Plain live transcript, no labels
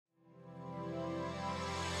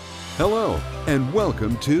Hello, and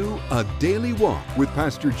welcome to A Daily Walk with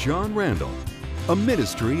Pastor John Randall, a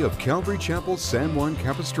ministry of Calvary Chapel San Juan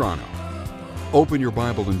Capistrano. Open your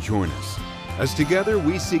Bible and join us, as together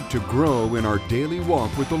we seek to grow in our daily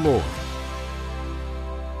walk with the Lord.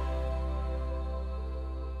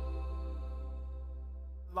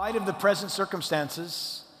 In light of the present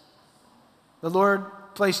circumstances, the Lord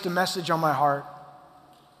placed a message on my heart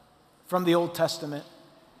from the Old Testament.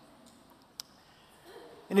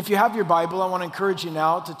 And if you have your Bible, I want to encourage you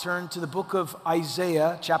now to turn to the book of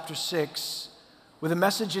Isaiah, chapter 6, with a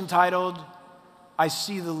message entitled, I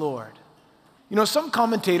See the Lord. You know, some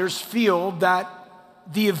commentators feel that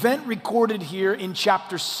the event recorded here in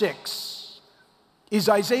chapter 6 is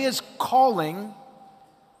Isaiah's calling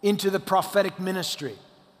into the prophetic ministry.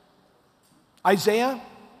 Isaiah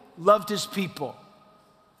loved his people.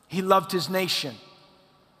 He loved his nation.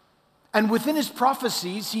 And within his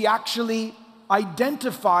prophecies, he actually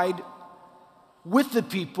identified with the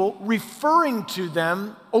people, referring to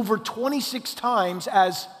them over 26 times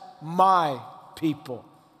as my people.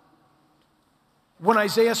 When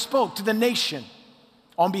Isaiah spoke to the nation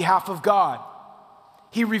on behalf of God,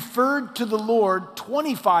 he referred to the Lord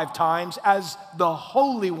 25 times as the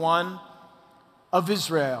Holy One of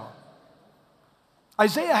Israel.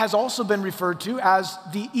 Isaiah has also been referred to as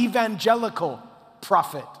the evangelical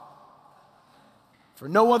prophet. For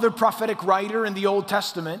no other prophetic writer in the Old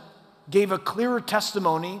Testament gave a clearer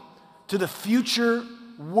testimony to the future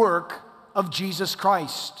work of Jesus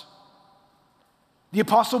Christ. The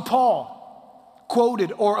Apostle Paul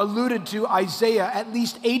quoted or alluded to Isaiah at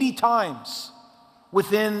least 80 times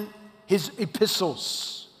within his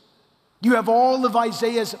epistles. You have all of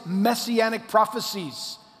Isaiah's messianic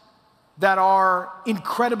prophecies that are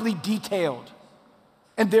incredibly detailed.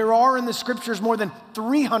 And there are in the scriptures more than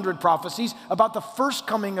 300 prophecies about the first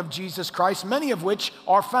coming of Jesus Christ, many of which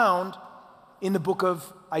are found in the book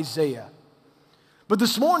of Isaiah. But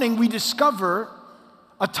this morning we discover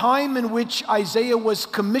a time in which Isaiah was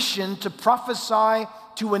commissioned to prophesy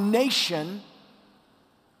to a nation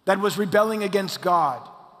that was rebelling against God.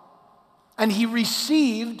 And he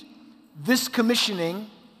received this commissioning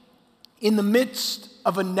in the midst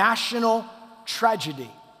of a national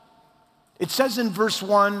tragedy. It says in verse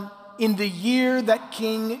 1, in the year that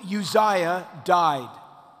King Uzziah died.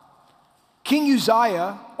 King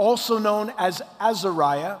Uzziah, also known as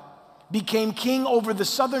Azariah, became king over the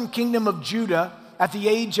southern kingdom of Judah at the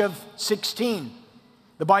age of 16.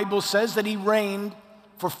 The Bible says that he reigned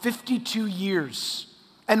for 52 years.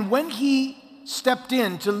 And when he stepped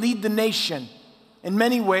in to lead the nation, in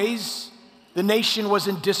many ways, the nation was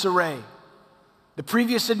in disarray. The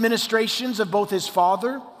previous administrations of both his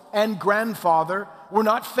father and grandfather were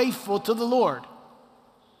not faithful to the Lord.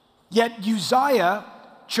 Yet Uzziah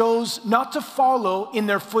chose not to follow in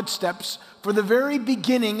their footsteps. For the very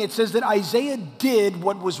beginning, it says that Isaiah did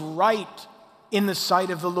what was right in the sight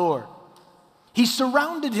of the Lord. He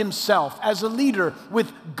surrounded himself as a leader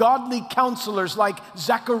with godly counselors like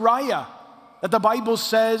Zechariah, that the Bible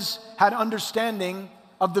says had understanding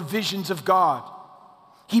of the visions of God.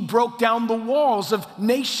 He broke down the walls of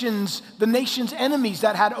nations, the nation's enemies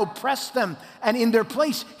that had oppressed them, and in their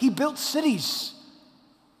place, he built cities.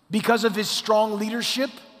 Because of his strong leadership,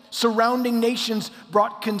 surrounding nations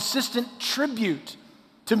brought consistent tribute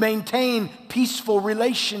to maintain peaceful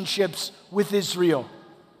relationships with Israel.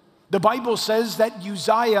 The Bible says that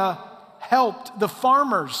Uzziah helped the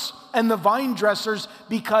farmers and the vine dressers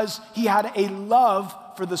because he had a love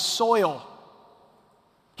for the soil.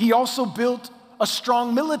 He also built a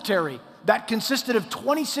strong military that consisted of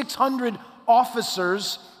 2,600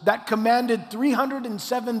 officers that commanded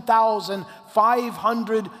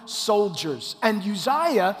 307,500 soldiers. And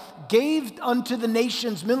Uzziah gave unto the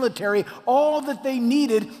nation's military all that they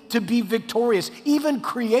needed to be victorious, even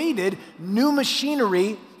created new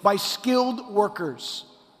machinery by skilled workers.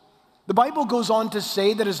 The Bible goes on to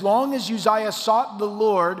say that as long as Uzziah sought the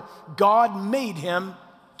Lord, God made him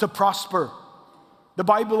to prosper. The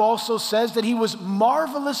Bible also says that he was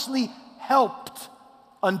marvelously helped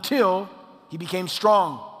until he became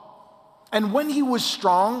strong. And when he was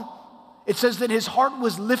strong, it says that his heart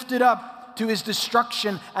was lifted up to his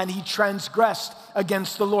destruction and he transgressed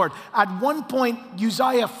against the Lord. At one point,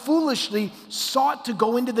 Uzziah foolishly sought to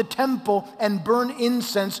go into the temple and burn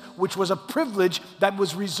incense, which was a privilege that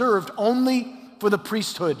was reserved only for the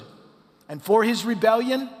priesthood. And for his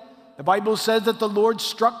rebellion, the Bible says that the Lord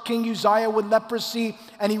struck King Uzziah with leprosy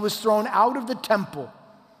and he was thrown out of the temple.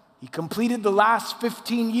 He completed the last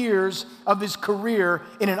 15 years of his career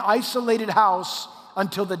in an isolated house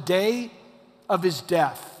until the day of his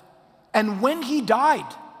death. And when he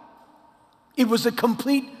died, it was a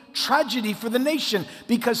complete tragedy for the nation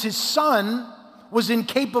because his son was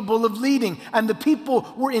incapable of leading, and the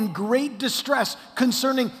people were in great distress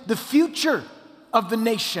concerning the future of the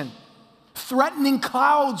nation. Threatening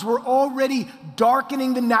clouds were already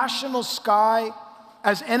darkening the national sky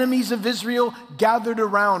as enemies of Israel gathered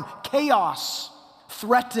around. Chaos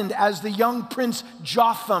threatened as the young prince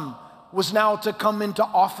Jotham was now to come into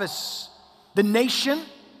office. The nation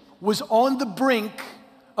was on the brink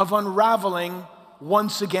of unraveling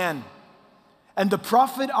once again. And the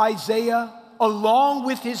prophet Isaiah, along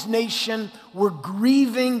with his nation, were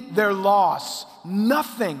grieving their loss.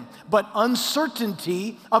 Nothing but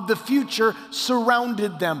uncertainty of the future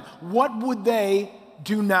surrounded them. What would they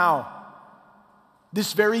do now?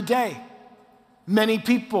 This very day, many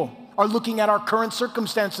people are looking at our current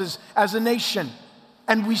circumstances as a nation,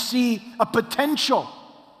 and we see a potential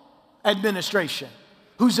administration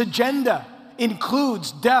whose agenda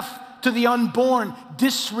includes death to the unborn,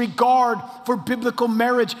 disregard for biblical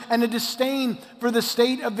marriage, and a disdain for the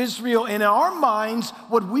state of Israel. In our minds,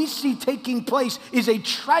 what we see taking place is a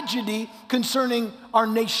tragedy concerning our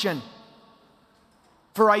nation.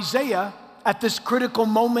 For Isaiah, at this critical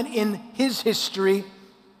moment in his history,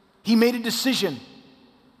 he made a decision.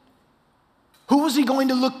 Who was he going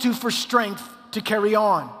to look to for strength to carry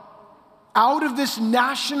on? Out of this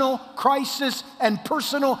national crisis and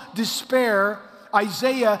personal despair,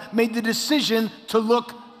 Isaiah made the decision to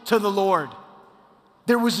look to the Lord.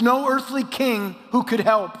 There was no earthly king who could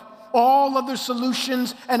help. All other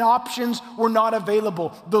solutions and options were not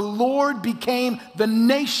available. The Lord became the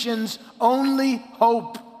nation's only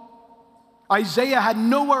hope. Isaiah had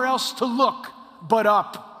nowhere else to look but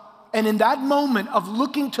up. And in that moment of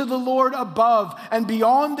looking to the Lord above and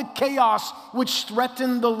beyond the chaos which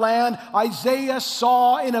threatened the land, Isaiah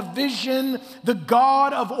saw in a vision the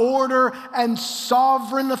God of order and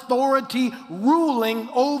sovereign authority ruling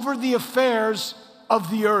over the affairs of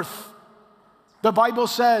the earth. The Bible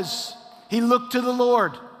says he looked to the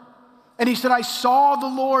Lord and he said, I saw the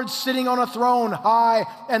Lord sitting on a throne high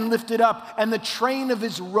and lifted up, and the train of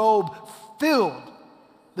his robe filled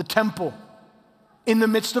the temple. In the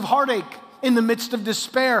midst of heartache, in the midst of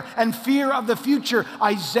despair and fear of the future,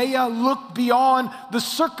 Isaiah looked beyond the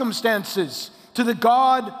circumstances to the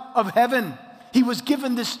God of heaven. He was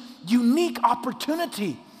given this unique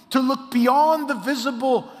opportunity to look beyond the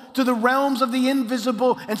visible to the realms of the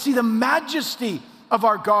invisible and see the majesty of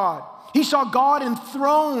our God. He saw God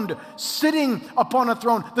enthroned, sitting upon a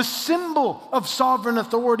throne, the symbol of sovereign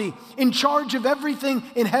authority, in charge of everything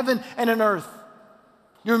in heaven and in earth.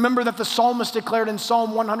 You remember that the psalmist declared in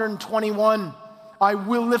Psalm 121, I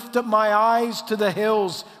will lift up my eyes to the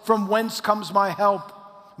hills, from whence comes my help.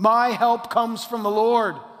 My help comes from the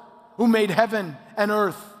Lord, who made heaven and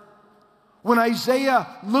earth. When Isaiah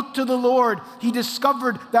looked to the Lord, he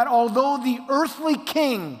discovered that although the earthly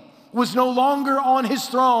king was no longer on his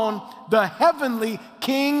throne, the heavenly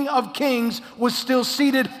King of Kings was still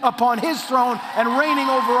seated upon his throne and reigning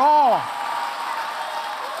over all.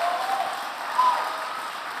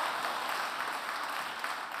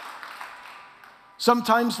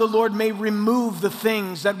 Sometimes the Lord may remove the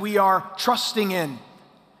things that we are trusting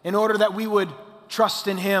in order that we would trust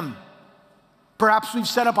in him. Perhaps we've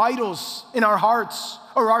set up idols in our hearts,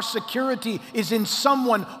 or our security is in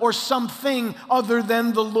someone or something other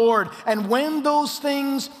than the Lord. And when those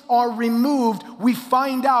things are removed, we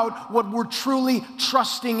find out what we're truly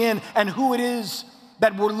trusting in and who it is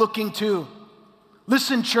that we're looking to.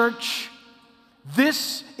 Listen, church.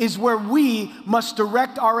 This is where we must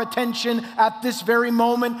direct our attention at this very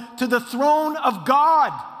moment to the throne of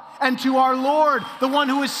God and to our Lord, the one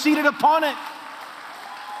who is seated upon it.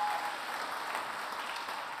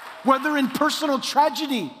 Whether in personal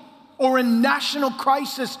tragedy or in national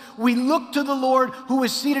crisis, we look to the Lord who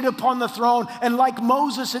is seated upon the throne. And like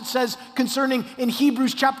Moses, it says concerning in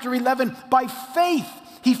Hebrews chapter 11, by faith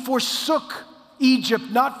he forsook Egypt,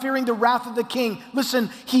 not fearing the wrath of the king. Listen,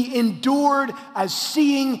 he endured as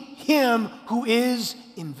seeing him who is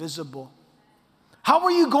invisible. How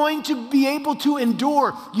are you going to be able to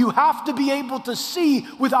endure? You have to be able to see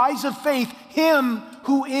with eyes of faith him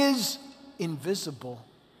who is invisible.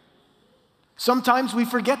 Sometimes we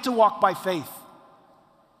forget to walk by faith.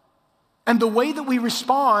 And the way that we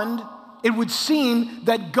respond, it would seem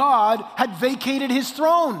that God had vacated his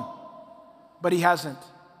throne, but he hasn't.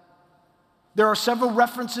 There are several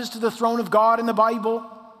references to the throne of God in the Bible.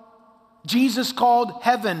 Jesus called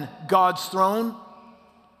heaven God's throne.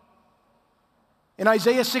 In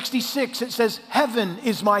Isaiah 66, it says, heaven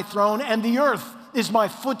is my throne and the earth is my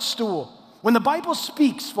footstool. When the Bible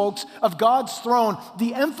speaks, folks, of God's throne,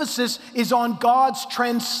 the emphasis is on God's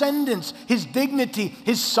transcendence, His dignity,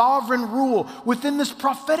 His sovereign rule. Within this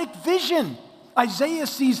prophetic vision, Isaiah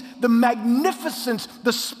sees the magnificence,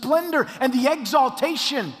 the splendor, and the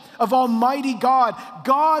exaltation of Almighty God.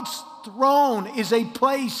 God's throne is a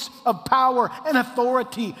place of power and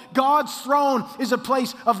authority. God's throne is a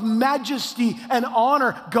place of majesty and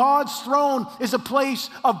honor. God's throne is a place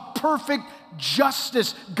of perfect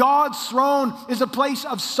justice. God's throne is a place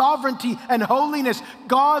of sovereignty and holiness.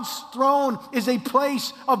 God's throne is a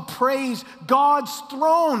place of praise. God's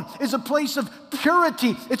throne is a place of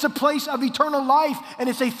purity. It's a place of eternal life, and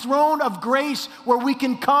it's a throne of grace where we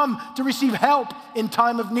can come to receive help in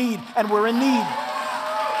time of need, and we're in need.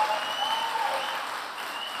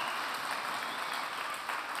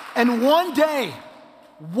 And one day,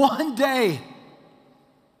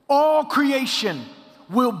 all creation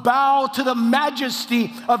will bow to the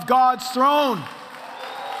majesty of God's throne.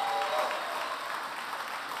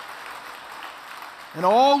 And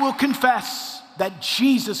all will confess that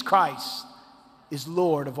Jesus Christ is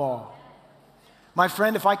Lord of all. My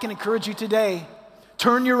friend, if I can encourage you today,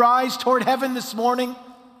 turn your eyes toward heaven this morning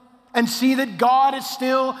and see that God is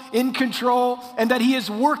still in control and that He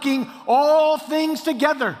is working all things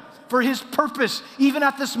together for His purpose. Even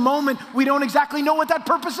at this moment, we don't exactly know what that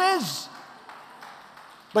purpose is,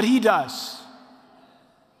 but He does.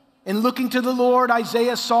 In looking to the Lord,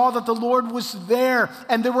 Isaiah saw that the Lord was there,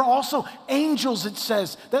 and there were also angels, it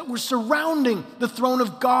says, that were surrounding the throne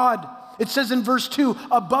of God. It says in verse 2,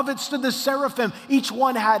 above it stood the seraphim. Each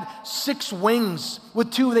one had 6 wings.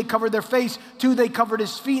 With 2 they covered their face, 2 they covered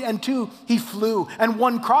his feet, and 2 he flew. And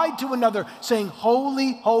one cried to another, saying,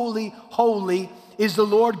 Holy, holy, holy is the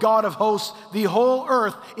Lord God of hosts. The whole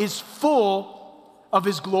earth is full of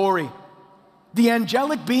His glory. The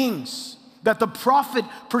angelic beings that the prophet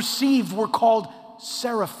perceived were called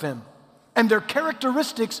seraphim, and their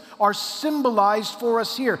characteristics are symbolized for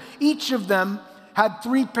us here. Each of them had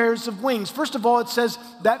 3 pairs of wings. First of all, it says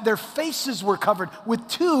that their faces were covered. With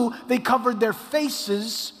 2, they covered their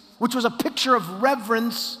faces, which was a picture of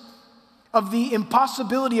reverence, of the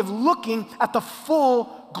impossibility of looking at the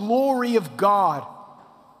full glory of God.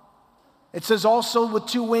 It says also with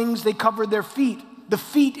 2 wings, they covered their feet. The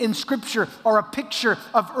feet in Scripture are a picture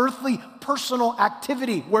of earthly personal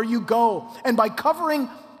activity where you go. And by covering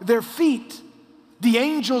their feet, the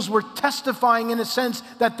angels were testifying in a sense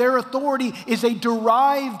that their authority is a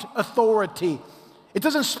derived authority. It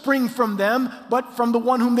doesn't spring from them, but from the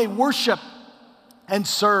one whom they worship and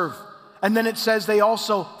serve. And then it says they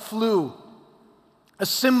also flew, a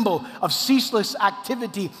symbol of ceaseless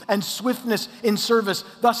activity and swiftness in service.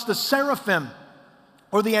 Thus the seraphim,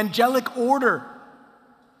 or the angelic order,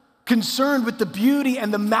 concerned with the beauty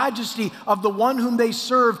and the majesty of the one whom they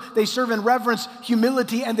serve in reverence,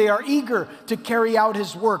 humility, and they are eager to carry out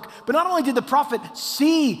His work. But not only did the prophet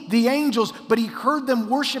see the angels, but he heard them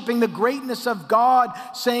worshiping the greatness of God,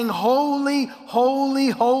 saying, Holy, holy,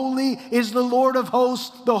 holy is the Lord of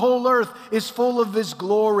hosts. The whole earth is full of His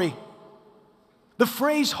glory. The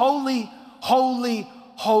phrase holy, holy,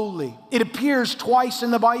 holy. It appears twice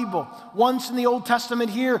in the Bible, once in the Old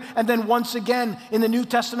Testament here, and then once again in the New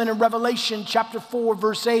Testament in Revelation chapter 4,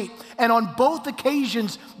 verse 8. And on both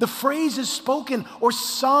occasions, the phrase is spoken or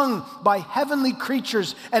sung by heavenly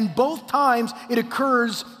creatures, and both times it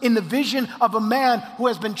occurs in the vision of a man who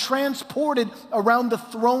has been transported around the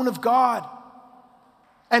throne of God.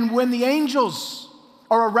 And when the angels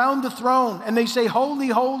are around the throne and they say, holy,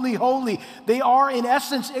 holy, holy, they are in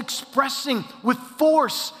essence expressing with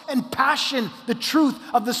force and passion the truth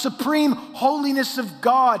of the supreme holiness of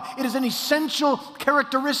God. It is an essential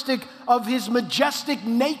characteristic of His majestic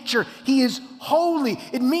nature. He is holy.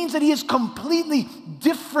 It means that He is completely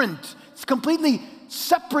different. It's completely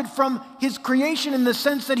separate from His creation in the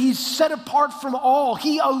sense that He's set apart from all.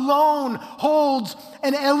 He alone holds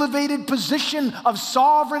an elevated position of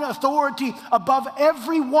sovereign authority above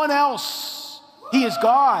everyone else. He is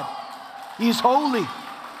God. He is holy.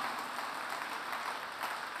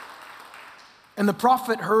 And the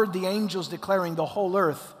prophet heard the angels declaring the whole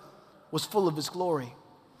earth was full of His glory.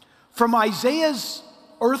 From Isaiah's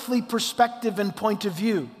earthly perspective and point of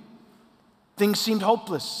view, things seemed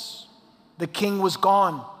hopeless. The king was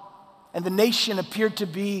gone, and the nation appeared to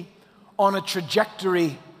be on a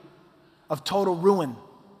trajectory of total ruin.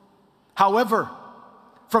 However,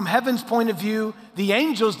 from heaven's point of view, the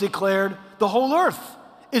angels declared the whole earth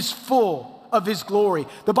is full of His glory.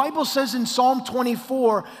 The Bible says in Psalm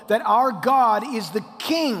 24 that our God is the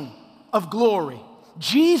King of glory.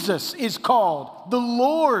 Jesus is called the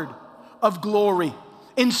Lord of glory.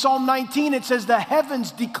 In Psalm 19, it says, the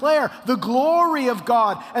heavens declare the glory of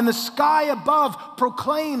God, and the sky above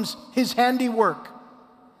proclaims his handiwork.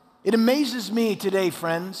 It amazes me today,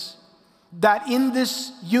 friends, that in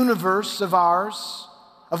this universe of ours,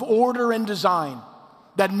 of order and design,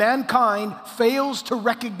 that mankind fails to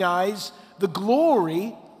recognize the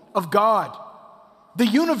glory of God. The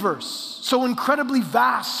universe, so incredibly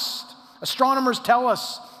vast. Astronomers tell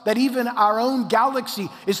us that even our own galaxy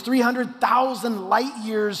is 300,000 light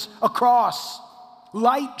years across.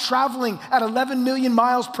 Light traveling at 11 million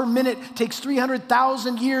miles per minute takes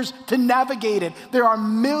 300,000 years to navigate it. There are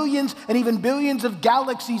millions and even billions of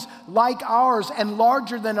galaxies like ours and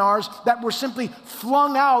larger than ours that were simply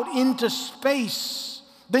flung out into space.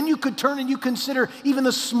 Then you could turn and you consider even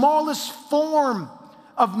the smallest form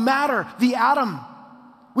of matter, the atom.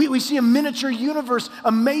 We see a miniature universe,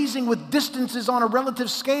 amazing with distances on a relative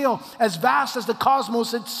scale as vast as the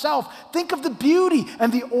cosmos itself. Think of the beauty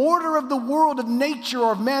and the order of the world, of nature,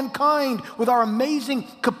 or of mankind with our amazing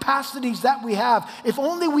capacities that we have. If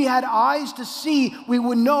only we had eyes to see, we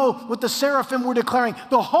would know what the seraphim were declaring.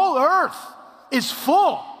 The whole earth is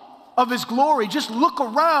full of his glory. Just look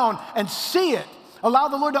around and see it. Allow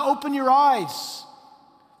the Lord to open your eyes.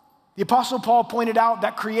 The Apostle Paul pointed out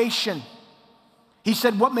that creation, he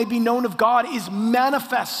said, what may be known of God is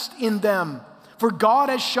manifest in them, for God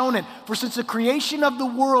has shown it. For since the creation of the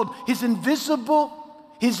world, his invisible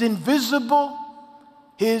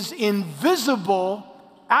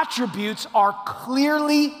attributes are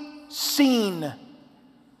clearly seen,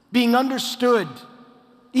 being understood,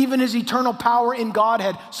 even his eternal power in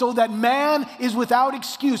Godhead, so that man is without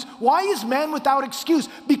excuse. Why is man without excuse?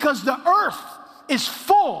 Because the earth is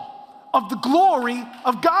full of the glory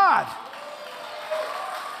of God.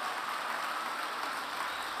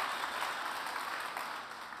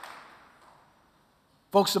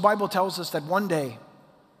 Folks, the Bible tells us that one day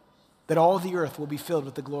that all the earth will be filled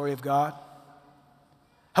with the glory of God.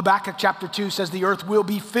 Habakkuk chapter 2 says the earth will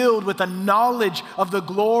be filled with the knowledge of the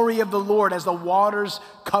glory of the Lord as the waters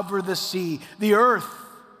cover the sea. The earth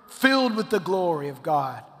filled with the glory of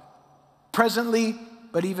God, presently,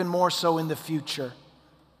 but even more so in the future.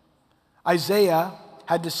 Isaiah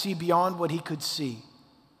had to see beyond what he could see,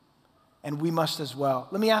 and we must as well.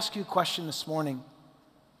 Let me ask you a question this morning.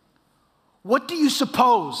 What do you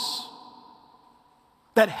suppose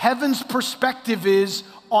that heaven's perspective is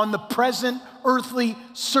on the present earthly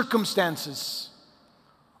circumstances?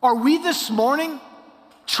 Are we this morning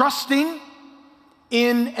trusting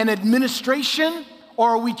in an administration, or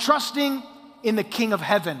are we trusting in the King of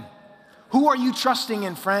Heaven? Who are you trusting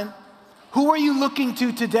in, friend? Who are you looking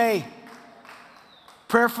to today?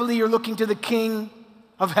 Prayerfully, you're looking to the King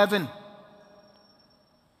of Heaven.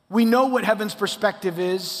 We know what heaven's perspective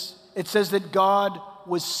is. It says that God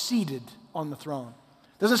was seated on the throne.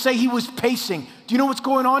 It doesn't say he was pacing. Do you know what's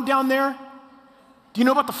going on down there? Do you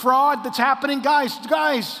know about the fraud that's happening? Guys,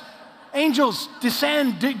 angels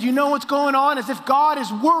descend. Do you know what's going on? As if God is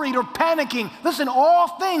worried or panicking. Listen, all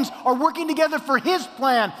things are working together for his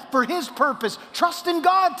plan, for his purpose. Trust in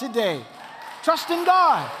God today. Trust in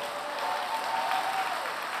God.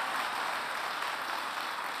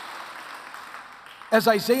 As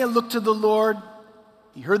Isaiah looked to the Lord,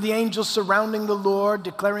 he heard the angels surrounding the Lord,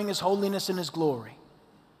 declaring his holiness and his glory.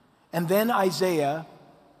 And then Isaiah,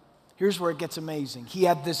 here's where it gets amazing. He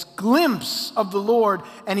had this glimpse of the Lord,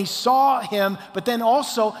 and he saw him, but then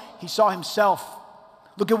also he saw himself.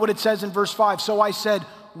 Look at what it says in verse 5. So I said,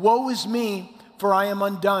 woe is me, for I am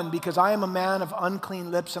undone, because I am a man of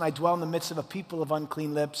unclean lips, and I dwell in the midst of a people of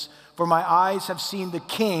unclean lips. For my eyes have seen the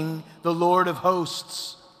King, the Lord of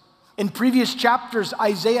hosts. In previous chapters,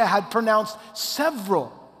 Isaiah had pronounced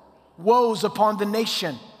several woes upon the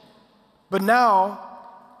nation. But now,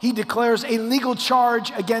 he declares a legal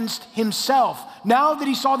charge against himself. Now that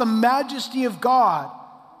he saw the majesty of God,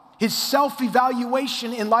 his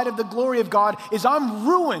self-evaluation in light of the glory of God is, I'm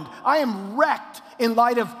ruined. I am wrecked in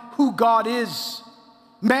light of who God is.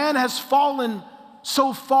 Man has fallen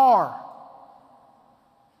so far,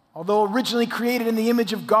 although originally created in the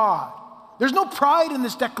image of God. There's no pride in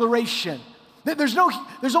this declaration. There's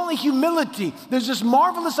only humility. There's this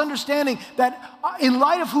marvelous understanding that in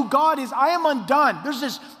light of who God is, I am undone.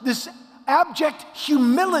 There's this abject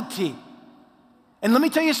humility. And let me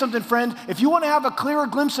tell you something, friend. If you want to have a clearer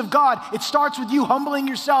glimpse of God, it starts with you humbling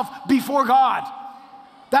yourself before God.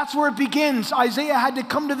 That's where it begins. Isaiah had to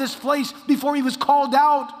come to this place before he was called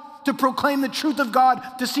out to proclaim the truth of God,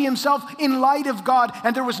 to see himself in light of God.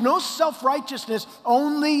 And there was no self-righteousness,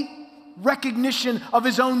 only recognition of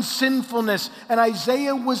his own sinfulness. And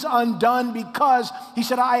Isaiah was undone because he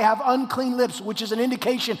said, I have unclean lips, which is an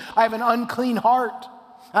indication I have an unclean heart.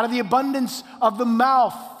 Out of the abundance of the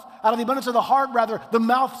mouth, out of the abundance of the heart, rather, the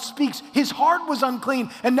mouth speaks. His heart was unclean,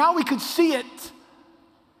 and now we could see it.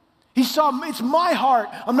 He saw, it's my heart.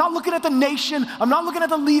 I'm not looking at the nation. I'm not looking at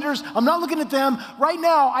the leaders. I'm not looking at them. Right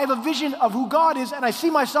now, I have a vision of who God is, and I see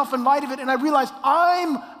myself in light of it, and I realize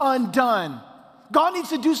I'm undone. God needs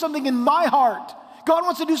to do something in my heart. God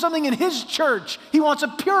wants to do something in His church. He wants a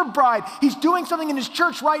pure bride. He's doing something in His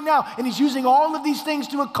church right now, and He's using all of these things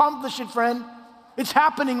to accomplish it, friend. It's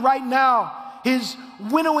happening right now. His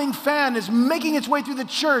winnowing fan is making its way through the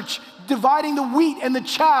church, dividing the wheat and the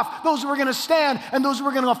chaff, those who are going to stand and those who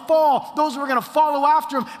are going to fall, those who are going to follow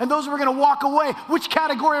after Him, and those who are going to walk away. Which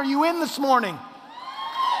category are you in this morning?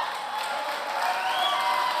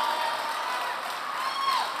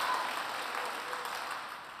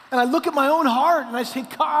 And I look at my own heart and I say,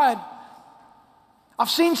 God, I've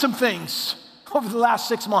seen some things over the last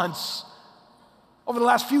 6 months, over the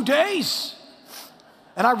last few days.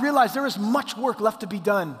 And I realize there is much work left to be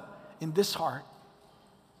done in this heart.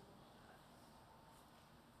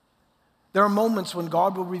 There are moments when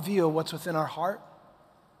God will reveal what's within our heart.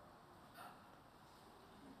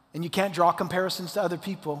 And you can't draw comparisons to other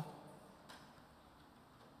people.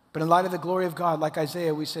 But in light of the glory of God, like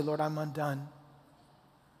Isaiah, we say, Lord, I'm undone.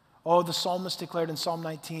 Oh, the psalmist declared in Psalm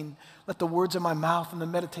 19, let the words of my mouth and the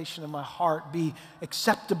meditation of my heart be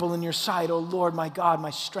acceptable in your sight, O Lord, my God,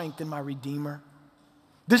 my strength and my Redeemer.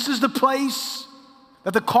 This is the place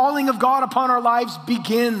that the calling of God upon our lives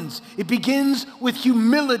begins. It begins with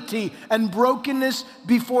humility and brokenness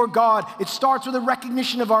before God. It starts with a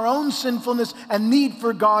recognition of our own sinfulness and need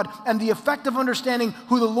for God, and the effect of understanding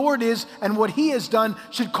who the Lord is and what He has done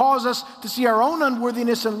should cause us to see our own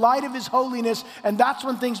unworthiness in light of His holiness, and that's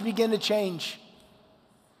when things begin to change.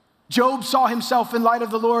 Job saw himself in light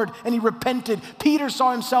of the Lord and he repented. Peter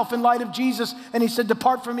saw himself in light of Jesus and he said,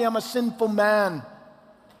 depart from me, I'm a sinful man.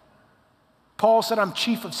 Paul said, I'm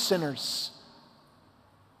chief of sinners.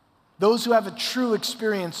 Those who have a true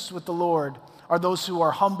experience with the Lord are those who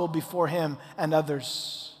are humble before Him and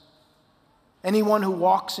others. Anyone who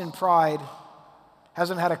walks in pride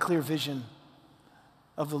hasn't had a clear vision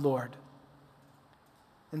of the Lord.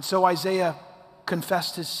 And so Isaiah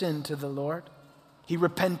confessed his sin to the Lord. He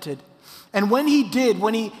repented. And when he did,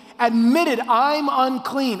 when he admitted, I'm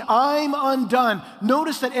unclean, I'm undone,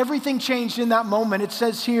 notice that everything changed in that moment. It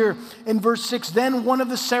says here in verse 6, then one of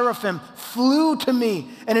the seraphim flew to me,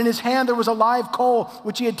 and in his hand there was a live coal,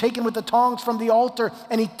 which he had taken with the tongs from the altar,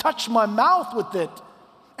 and he touched my mouth with it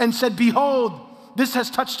and said, behold, this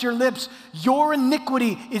has touched your lips. Your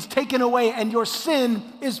iniquity is taken away, and your sin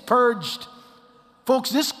is purged.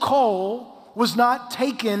 Folks, this coal was not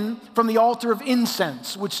taken from the altar of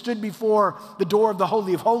incense, which stood before the door of the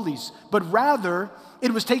Holy of Holies, but rather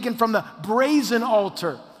it was taken from the brazen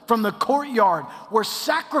altar, from the courtyard, where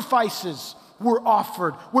sacrifices were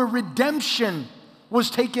offered, where redemption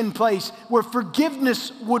was taking place, where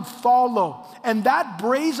forgiveness would follow. And that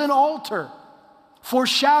brazen altar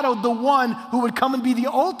foreshadowed the one who would come and be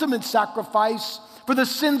the ultimate sacrifice for the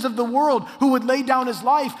sins of the world, who would lay down His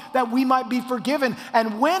life that we might be forgiven.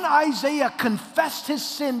 And when Isaiah confessed his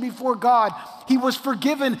sin before God, he was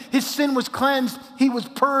forgiven, his sin was cleansed, he was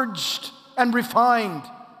purged and refined.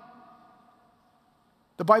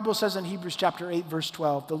 The Bible says in Hebrews chapter 8, verse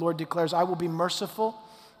 12, the Lord declares, I will be merciful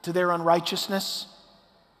to their unrighteousness,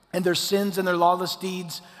 and their sins and their lawless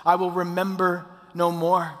deeds I will remember no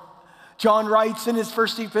more. John writes in his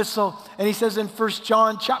first epistle, and he says in 1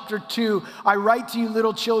 John chapter 2, I write to you,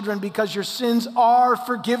 little children, because your sins are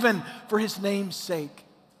forgiven for His name's sake.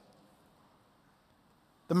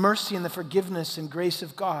 The mercy and the forgiveness and grace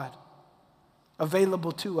of God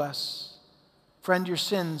available to us. Friend, your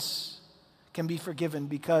sins can be forgiven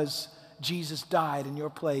because Jesus died in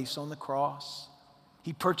your place on the cross.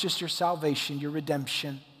 He purchased your salvation, your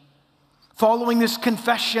redemption. Following this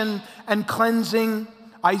confession and cleansing,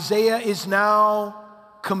 Isaiah is now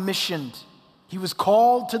commissioned. He was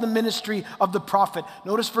called to the ministry of the prophet.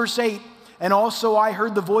 Notice verse 8, and also I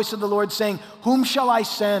heard the voice of the Lord saying, whom shall I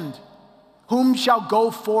send? Whom shall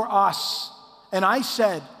go for us? And I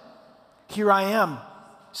said, here I am,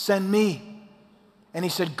 send me. And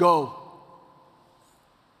He said, go.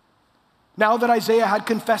 Now that Isaiah had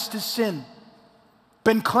confessed his sin,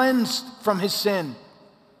 been cleansed from his sin,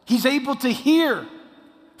 he's able to hear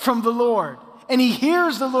from the Lord. And he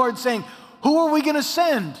hears the Lord saying, who are we going to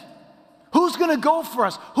send? Who's going to go for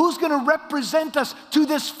us? Who's going to represent us to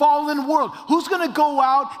this fallen world? Who's going to go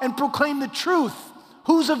out and proclaim the truth?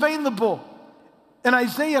 Who's available? And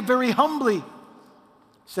Isaiah very humbly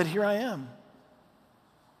said, here I am.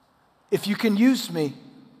 If you can use me,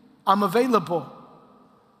 I'm available.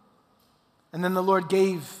 And then the Lord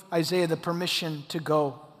gave Isaiah the permission to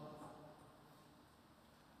go.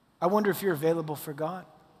 I wonder if you're available for God.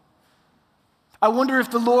 I wonder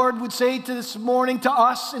if the Lord would say to this morning to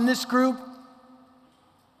us in this group,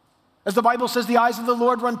 as the Bible says, the eyes of the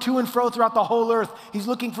Lord run to and fro throughout the whole earth. He's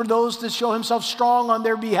looking for those to show himself strong on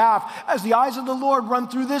their behalf. As the eyes of the Lord run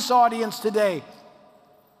through this audience today,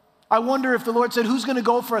 I wonder if the Lord said, who's going to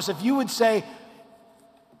go for us? If you would say,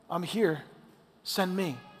 I'm here, send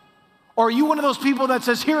me. Or are you one of those people that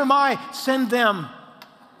says, here am I, send them.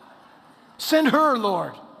 Send her,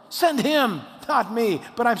 Lord. Send him, not me,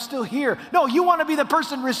 but I'm still here. No, you want to be the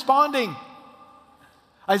person responding.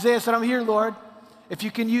 Isaiah said, I'm here, Lord. If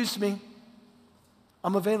you can use me,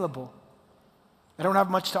 I'm available. I don't have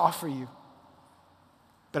much to offer you,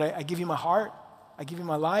 but I give you my heart. I give you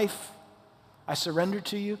my life. I surrender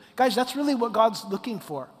to you. Guys, that's really what God's looking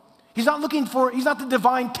for. He's not the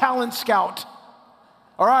divine talent scout.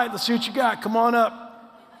 All right, let's see what you got. Come on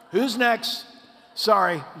up. Who's next?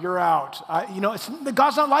 Sorry, you're out.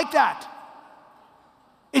 God's not like that.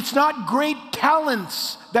 It's not great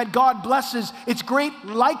talents that God blesses. It's great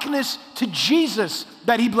likeness to Jesus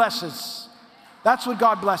that he blesses. That's what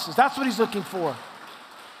God blesses. That's what he's looking for.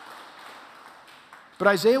 But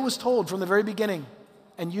Isaiah was told from the very beginning,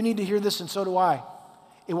 and you need to hear this and so do I,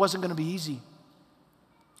 it wasn't going to be easy.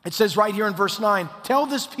 It says right here in verse 9, tell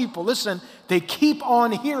this people, listen, they keep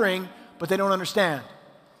on hearing, but they don't understand.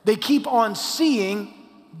 They keep on seeing,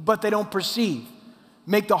 but they don't perceive.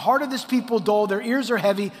 Make the heart of this people dull, their ears are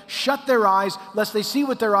heavy, shut their eyes, lest they see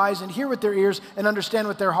with their eyes and hear with their ears and understand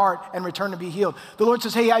with their heart and return to be healed. The Lord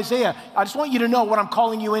says, hey, Isaiah, I just want you to know what I'm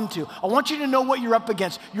calling you into. I want you to know what you're up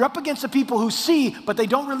against. You're up against the people who see, but they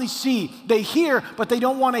don't really see. They hear, but they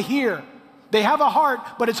don't want to hear. They have a heart,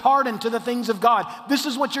 but it's hardened to the things of God. This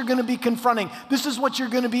is what you're going to be confronting. This is what you're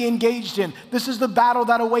going to be engaged in. This is the battle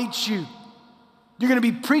that awaits you. You're going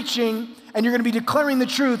to be preaching and you're going to be declaring the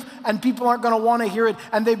truth, and people aren't going to want to hear it,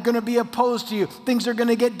 and they're going to be opposed to you. Things are going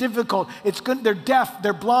to get difficult. They're deaf,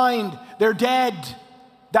 they're blind, they're dead.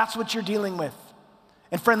 That's what you're dealing with.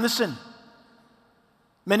 And friend, listen.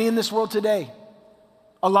 Many in this world today,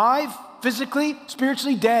 alive, physically,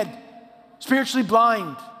 spiritually dead, spiritually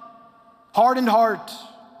blind, hardened heart,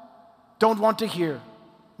 don't want to hear,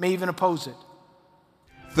 may even oppose it.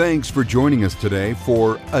 Thanks for joining us today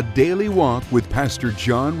for A Daily Walk with Pastor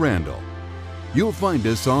John Randall. You'll find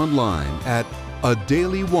us online at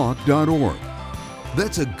adailywalk.org.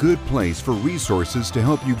 That's a good place for resources to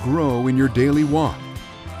help you grow in your daily walk.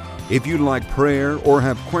 If you'd like prayer or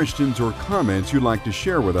have questions or comments you'd like to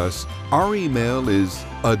share with us, our email is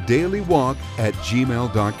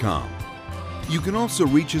adailywalk@gmail.com. You can also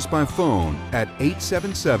reach us by phone at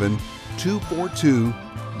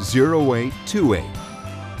 877-242-0828.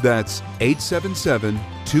 That's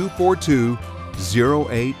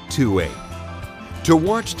 877-242-0828. To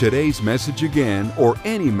watch today's message again or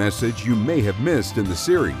any message you may have missed in the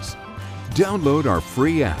series, download our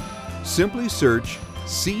free app. Simply search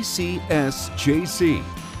CCSJC.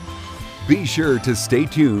 Be sure to stay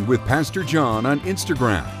tuned with Pastor John on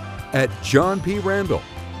Instagram at John P. Randall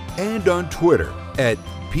and on Twitter at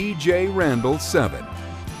PJRandall7.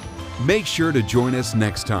 Make sure to join us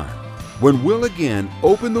next time when we'll again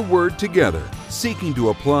open the Word together, seeking to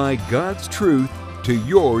apply God's truth to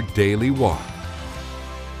your daily walk.